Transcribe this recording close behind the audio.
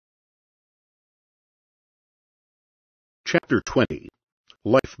Chapter 20.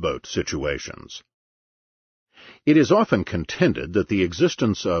 Lifeboat Situations. It is often contended that the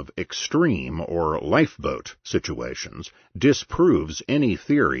existence of extreme or lifeboat situations disproves any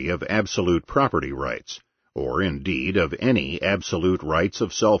theory of absolute property rights, or indeed of any absolute rights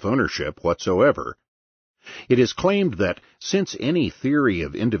of self-ownership whatsoever. It is claimed that since any theory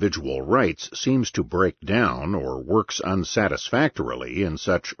of individual rights seems to break down or works unsatisfactorily in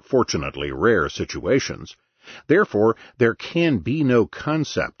such fortunately rare situations, therefore there can be no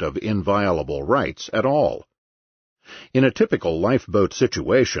concept of inviolable rights at all. In a typical lifeboat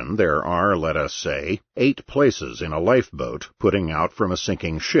situation, there are, let us say, 8 places in a lifeboat putting out from a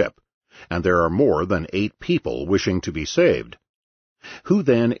sinking ship, and there are more than 8 people wishing to be saved. Who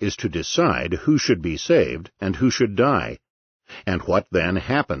then is to decide who should be saved and who should die? And what then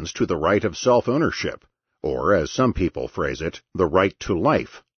happens to the right of self-ownership, or, as some people phrase it, the right to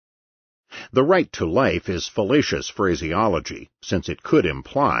life? The right to life is fallacious phraseology, since it could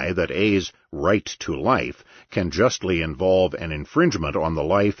imply that A's right to life can justly involve an infringement on the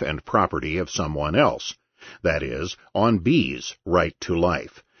life and property of someone else, that is, on B's right to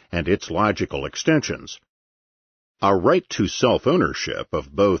life, and its logical extensions. Our right to self-ownership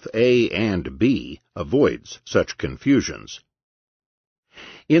of both A and B avoids such confusions.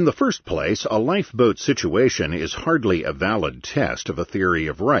 In the first place, a lifeboat situation is hardly a valid test of a theory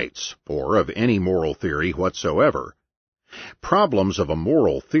of rights, or of any moral theory whatsoever. Problems of a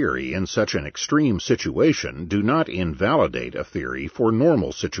moral theory in such an extreme situation do not invalidate a theory for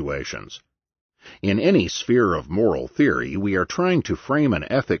normal situations. In any sphere of moral theory, we are trying to frame an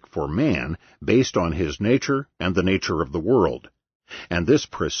ethic for man based on his nature and the nature of the world. And this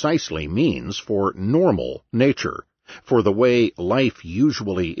precisely means for normal nature, for the way life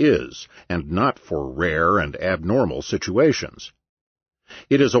usually is, and not for rare and abnormal situations.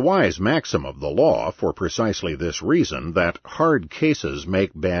 It is a wise maxim of the law, for precisely this reason, that hard cases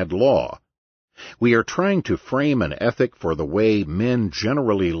make bad law. We are trying to frame an ethic for the way men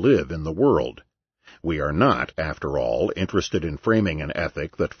generally live in the world. We are not, after all, interested in framing an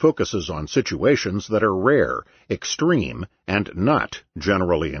ethic that focuses on situations that are rare, extreme, and not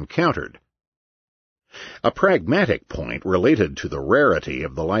generally encountered. A pragmatic point related to the rarity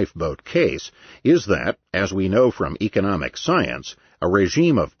of the lifeboat case is that, as we know from economic science, a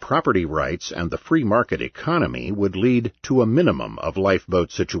regime of property rights and the free market economy would lead to a minimum of lifeboat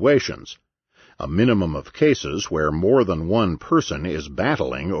situations, a minimum of cases where more than one person is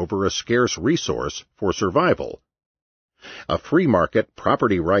battling over a scarce resource for survival. A free market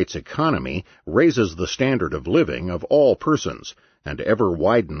property rights economy raises the standard of living of all persons, and ever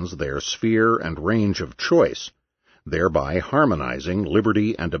widens their sphere and range of choice, thereby harmonizing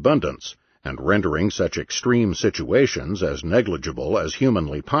liberty and abundance, and rendering such extreme situations as negligible as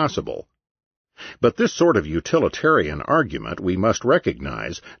humanly possible. But this sort of utilitarian argument, we must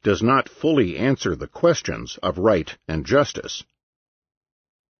recognize, does not fully answer the questions of right and justice.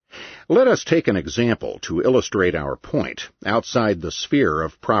 Let us take an example to illustrate our point, outside the sphere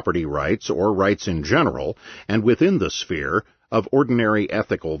of property rights or rights in general, and within the sphere of ordinary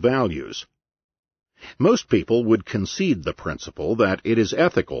ethical values. Most people would concede the principle that it is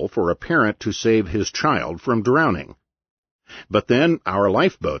ethical for a parent to save his child from drowning. But then our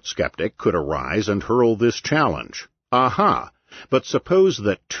lifeboat skeptic could arise and hurl this challenge. Aha! But suppose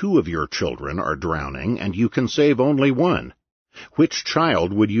that 2 of your children are drowning and you can save only 1. Which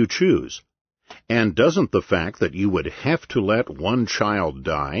child would you choose? And doesn't the fact that you would have to let 1 child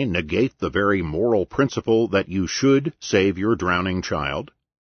die negate the very moral principle that you should save your drowning child?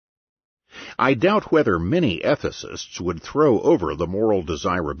 I doubt whether many ethicists would throw over the moral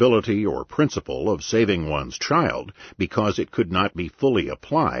desirability or principle of saving one's child because it could not be fully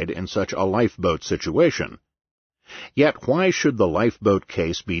applied in such a lifeboat situation. Yet why should the lifeboat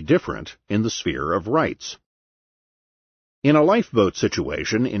case be different in the sphere of rights? In a lifeboat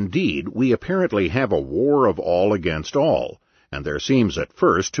situation, indeed, we apparently have a war of all against all, and there seems at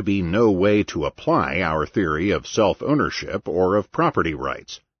first to be no way to apply our theory of self-ownership or of property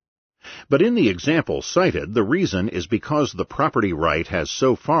rights. But in the example cited, the reason is because the property right has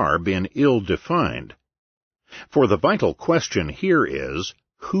so far been ill-defined. For the vital question here is,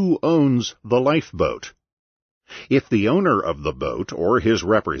 who owns the lifeboat? If the owner of the boat or his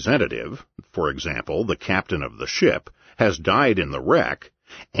representative, for example, the captain of the ship, has died in the wreck,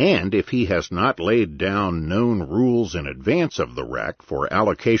 and if he has not laid down known rules in advance of the wreck for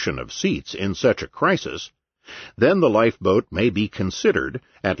allocation of seats in such a crisis, then the lifeboat may be considered,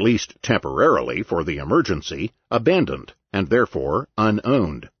 at least temporarily for the emergency, abandoned, and therefore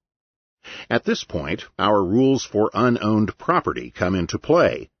unowned. At this point, our rules for unowned property come into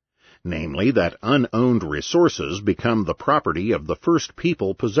play, namely that unowned resources become the property of the first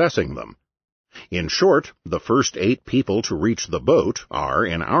people possessing them. In short, the first 8 people to reach the boat are,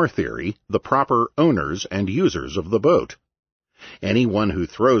 in our theory, the proper owners and users of the boat. Anyone who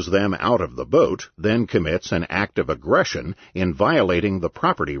throws them out of the boat then commits an act of aggression in violating the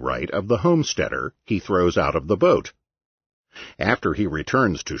property right of the homesteader he throws out of the boat. After he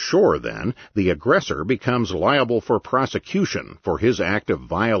returns to shore, then, the aggressor becomes liable for prosecution for his act of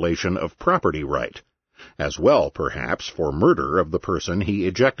violation of property right, as well, perhaps, for murder of the person he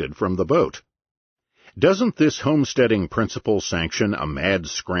ejected from the boat. Doesn't this homesteading principle sanction a mad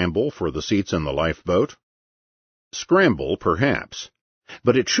scramble for the seats in the lifeboat? Scramble, perhaps,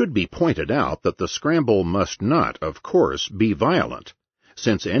 but it should be pointed out that the scramble must not, of course, be violent,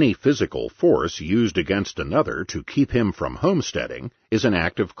 since any physical force used against another to keep him from homesteading is an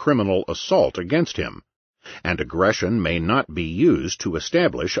act of criminal assault against him, and aggression may not be used to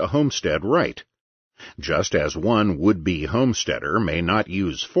establish a homestead right, just as one would-be homesteader may not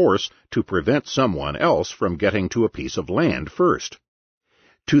use force to prevent someone else from getting to a piece of land first.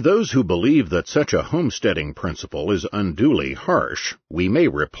 To those who believe that such a homesteading principle is unduly harsh, we may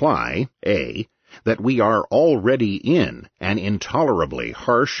reply, A, that we are already in an intolerably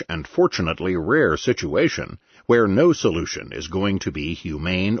harsh and fortunately rare situation where no solution is going to be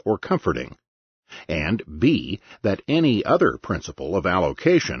humane or comforting, and B, that any other principle of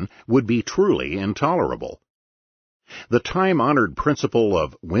allocation would be truly intolerable. The time-honored principle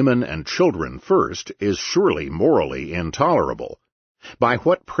of women and children first is surely morally intolerable. By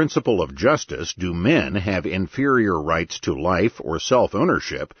what principle of justice do men have inferior rights to life or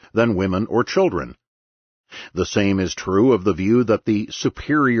self-ownership than women or children? The same is true of the view that the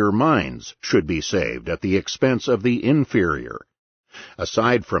superior minds should be saved at the expense of the inferior.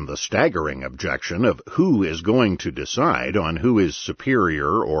 Aside from the staggering objection of who is going to decide on who is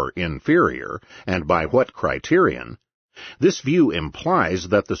superior or inferior, and by what criterion, this view implies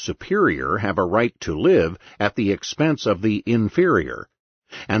that the superior have a right to live at the expense of the inferior,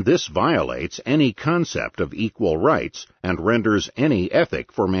 and this violates any concept of equal rights and renders any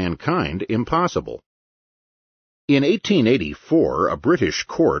ethic for mankind impossible. In 1884, a British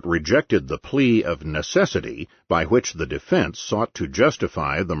court rejected the plea of necessity by which the defense sought to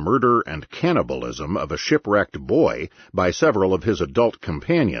justify the murder and cannibalism of a shipwrecked boy by several of his adult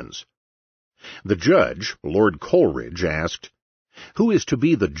companions. The judge, Lord Coleridge, asked, "Who is to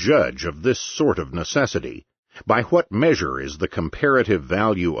be the judge of this sort of necessity? By what measure is the comparative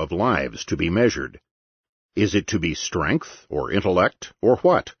value of lives to be measured? Is it to be strength, or intellect, or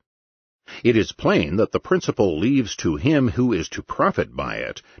what? It is plain that the principle leaves to him who is to profit by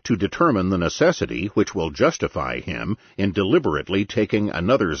it to determine the necessity which will justify him in deliberately taking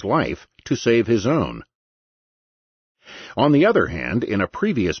another's life to save his own." On the other hand, in a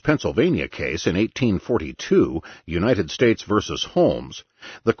previous Pennsylvania case in 1842, United States v. Holmes,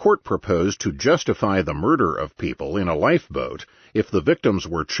 the court proposed to justify the murder of people in a lifeboat if the victims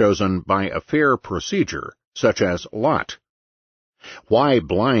were chosen by a fair procedure, such as lot. Why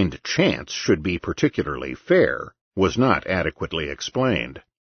blind chance should be particularly fair was not adequately explained.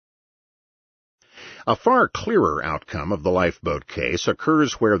 A far clearer outcome of the lifeboat case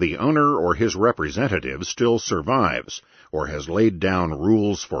occurs where the owner or his representative still survives, or has laid down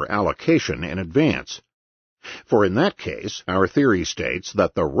rules for allocation in advance. For in that case, our theory states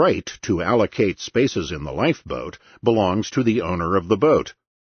that the right to allocate spaces in the lifeboat belongs to the owner of the boat.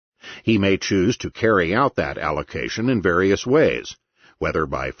 He may choose to carry out that allocation in various ways, whether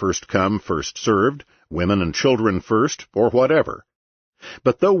by first come, first served, women and children first, or whatever.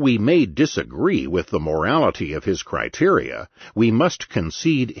 But though we may disagree with the morality of his criteria, we must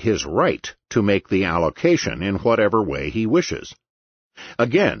concede his right to make the allocation in whatever way he wishes.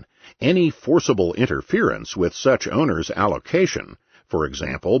 Again, any forcible interference with such owner's allocation, for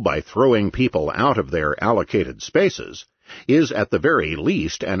example by throwing people out of their allocated spaces, is at the very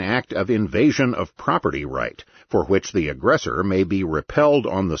least an act of invasion of property right, for which the aggressor may be repelled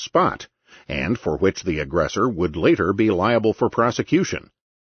on the spot, and for which the aggressor would later be liable for prosecution.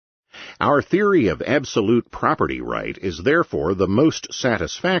 Our theory of absolute property right is therefore the most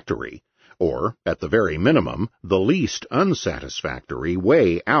satisfactory, or, at the very minimum, the least unsatisfactory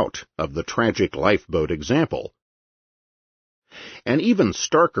way out of the tragic lifeboat example. An even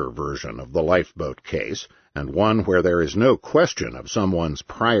starker version of the lifeboat case, and one where there is no question of someone's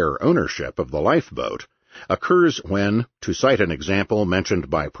prior ownership of the lifeboat, occurs when, to cite an example mentioned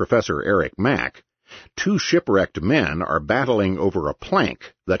by Professor Eric Mack, 2 shipwrecked men are battling over a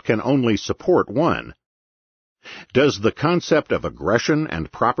plank that can only support one. Does the concept of aggression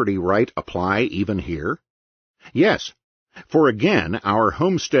and property right apply even here? Yes, For again, our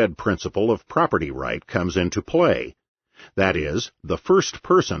homestead principle of property right comes into play. That is, the first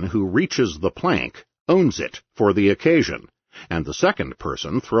person who reaches the plank owns it for the occasion, and the second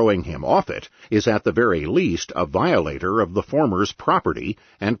person throwing him off it is at the very least a violator of the former's property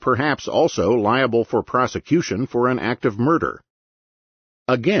and perhaps also liable for prosecution for an act of murder.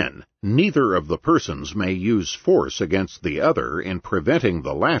 Again, neither of the persons may use force against the other in preventing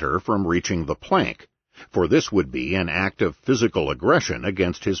the latter from reaching the plank, for this would be an act of physical aggression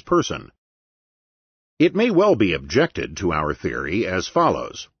against his person. It may well be objected to our theory as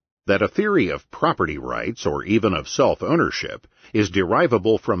follows, that a theory of property rights or even of self-ownership is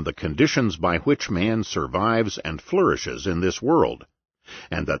derivable from the conditions by which man survives and flourishes in this world,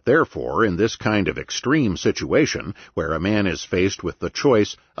 and that therefore in this kind of extreme situation where a man is faced with the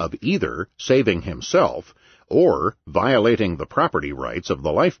choice of either saving himself or violating the property rights of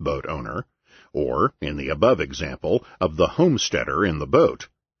the lifeboat owner, or, in the above example, of the homesteader in the boat,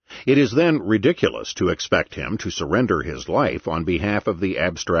 it is then ridiculous to expect him to surrender his life on behalf of the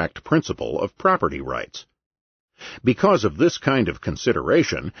abstract principle of property rights. Because of this kind of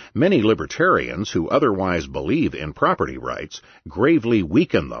consideration, many libertarians who otherwise believe in property rights gravely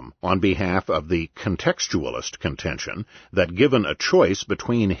weaken them on behalf of the contextualist contention that given a choice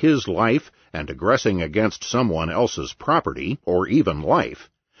between his life and aggressing against someone else's property, or even life,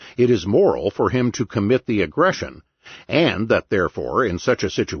 it is moral for him to commit the aggression, and that therefore in such a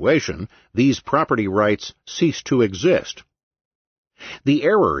situation these property rights cease to exist. The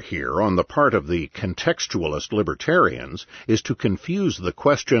error here on the part of the contextualist libertarians is to confuse the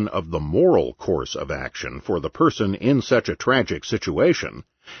question of the moral course of action for the person in such a tragic situation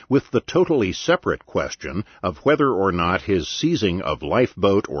with the totally separate question of whether or not his seizing of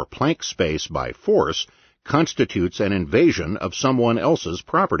lifeboat or plank space by force constitutes an invasion of someone else's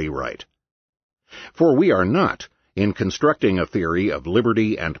property right. For we are not, in constructing a theory of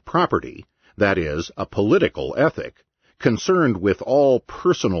liberty and property, that is, a political ethic, concerned with all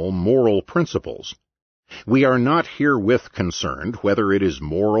personal moral principles. We are not herewith concerned whether it is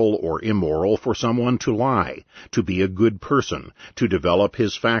moral or immoral for someone to lie, to be a good person, to develop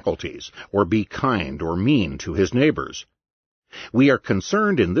his faculties, or be kind or mean to his neighbors. We are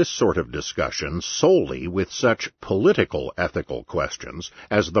concerned in this sort of discussion solely with such political ethical questions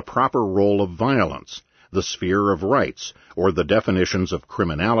as the proper role of violence, the sphere of rights, or the definitions of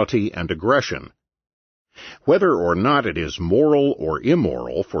criminality and aggression. Whether or not it is moral or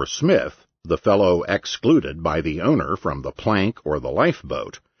immoral for Smith, the fellow excluded by the owner from the plank or the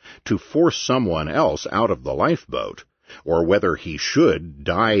lifeboat, to force someone else out of the lifeboat, or whether he should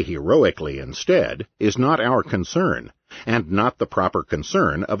die heroically instead, is not our concern, and not the proper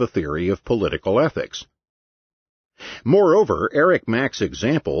concern of a theory of political ethics. Moreover, Eric Mack's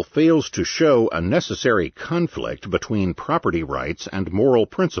example fails to show a necessary conflict between property rights and moral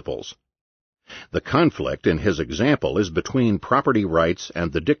principles. The conflict in his example is between property rights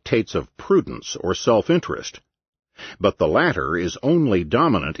and the dictates of prudence or self-interest, but the latter is only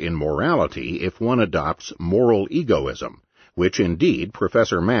dominant in morality if one adopts moral egoism, which indeed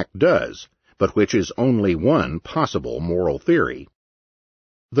Professor Mack does, but which is only one possible moral theory.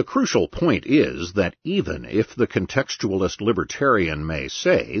 The crucial point is that even if the contextualist libertarian may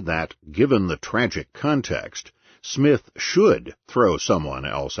say that, given the tragic context, Smith should throw someone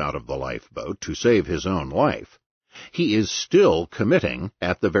else out of the lifeboat to save his own life, he is still committing,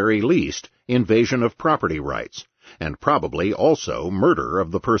 at the very least, invasion of property rights, and probably also murder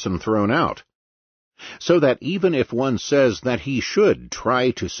of the person thrown out. So that even if one says that he should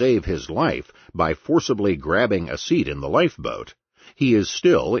try to save his life by forcibly grabbing a seat in the lifeboat, he is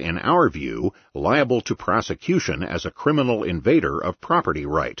still, in our view, liable to prosecution as a criminal invader of property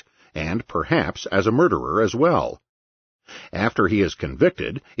right, and perhaps as a murderer as well. After he is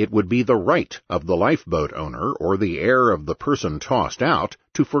convicted, it would be the right of the lifeboat owner or the heir of the person tossed out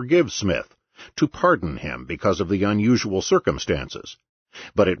to forgive Smith, to pardon him because of the unusual circumstances.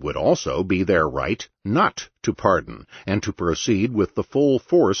 But it would also be their right not to pardon, and to proceed with the full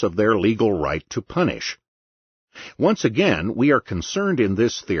force of their legal right to punish. Once again, we are concerned in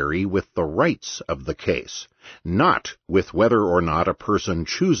this theory with the rights of the case, not with whether or not a person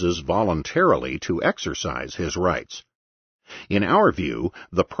chooses voluntarily to exercise his rights. In our view,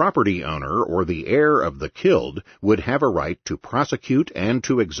 the property owner or the heir of the killed would have a right to prosecute and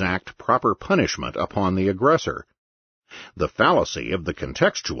to exact proper punishment upon the aggressor. The fallacy of the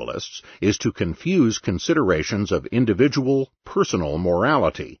contextualists is to confuse considerations of individual, personal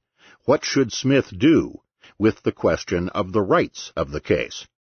morality, what should Smith do, with the question of the rights of the case.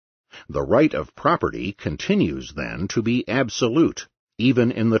 The right of property continues, then, to be absolute,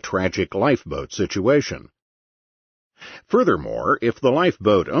 even in the tragic lifeboat situation. Furthermore, if the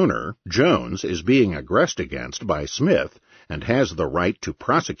lifeboat owner, Jones, is being aggressed against by Smith and has the right to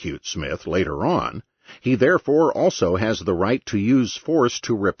prosecute Smith later on, he therefore also has the right to use force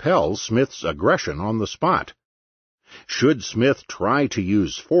to repel Smith's aggression on the spot. Should Smith try to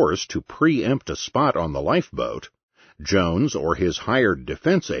use force to preempt a spot on the lifeboat, Jones or his hired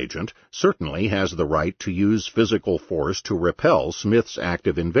defense agent certainly has the right to use physical force to repel Smith's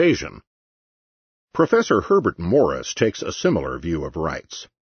active invasion. Professor Herbert Morris takes a similar view of rights.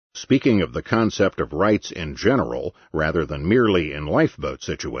 Speaking of the concept of rights in general, rather than merely in lifeboat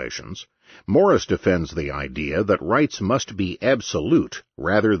situations, Morris defends the idea that rights must be absolute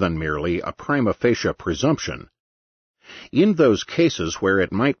rather than merely a prima facie presumption. In those cases where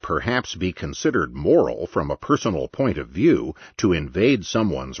it might perhaps be considered moral from a personal point of view to invade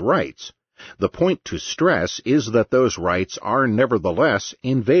someone's rights, the point to stress is that those rights are nevertheless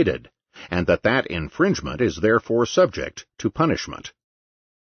invaded, and that infringement is therefore subject to punishment.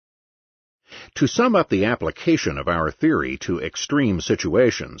 To sum up the application of our theory to extreme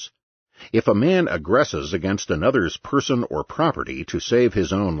situations, if a man aggresses against another's person or property to save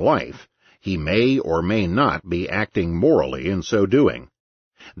his own life, he may or may not be acting morally in so doing.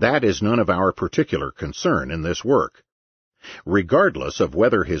 That is none of our particular concern in this work. Regardless of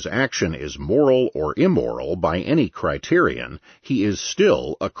whether his action is moral or immoral by any criterion, he is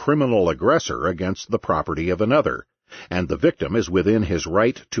still a criminal aggressor against the property of another, and the victim is within his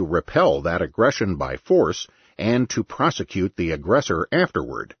right to repel that aggression by force and to prosecute the aggressor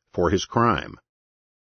afterward for his crime.